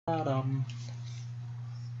Yo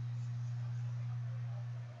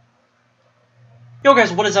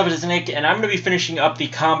guys, what is up? It is Nick, and I'm going to be finishing up the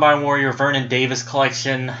Combine Warrior Vernon Davis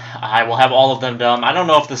collection. I will have all of them done. I don't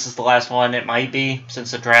know if this is the last one. It might be, since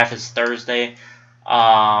the draft is Thursday.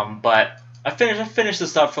 But I finished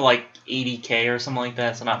this up for like 80k or something like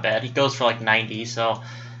that, so not bad. He goes for like 90, so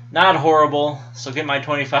not horrible. So get my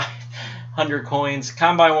 2,500 coins.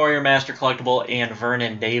 Combine Warrior Master Collectible and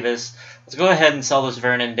Vernon Davis. Let's go ahead and sell this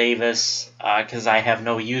Vernon Davis, because I have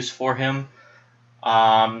no use for him.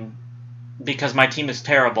 Because my team is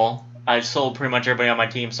terrible. I've sold pretty much everybody on my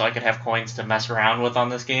team so I could have coins to mess around with on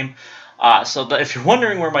this game. If you're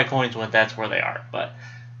wondering where my coins went, that's where they are. But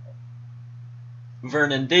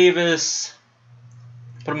Vernon Davis,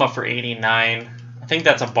 put him up for 89. I think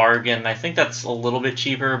that's a bargain. I think that's a little bit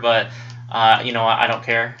cheaper, but you know what? I don't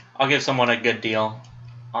care. I'll give someone a good deal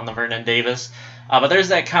on the Vernon Davis. But there's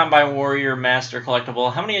that Combine Warrior Master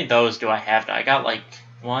Collectible. How many of those do I have now? I got like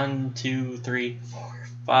 1, 2, 3, 4,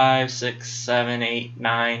 5, 6, 7, 8,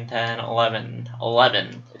 9, 10, 11.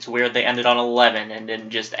 11. It's weird they ended on 11 and didn't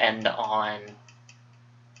just end on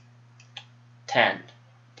 10.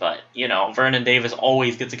 But, you know, Vernon Davis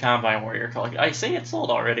always gets a Combine Warrior collection. I say it's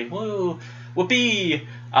sold already. Woo! Whoopee!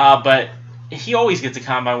 But he always gets a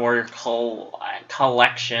Combine Warrior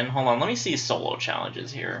collection. Hold on, let me see solo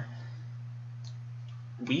challenges here.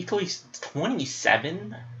 Weekly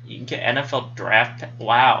 27? You can get NFL draft.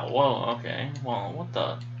 Wow. Whoa. Okay. Well, what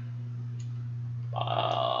the?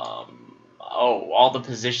 Oh, all the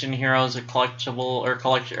position heroes are collectible or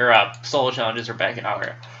solo challenges are backing out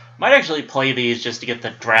here. Might actually play these just to get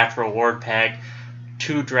the draft reward pack,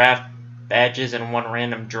 2 draft badges, and 1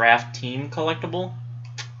 random draft team collectible.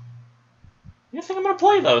 I think I'm going to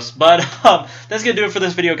play those. But that's going to do it for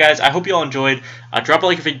this video, guys. I hope you all enjoyed. Drop a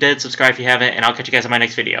like if you did, subscribe if you haven't, and I'll catch you guys in my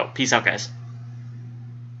next video. Peace out, guys.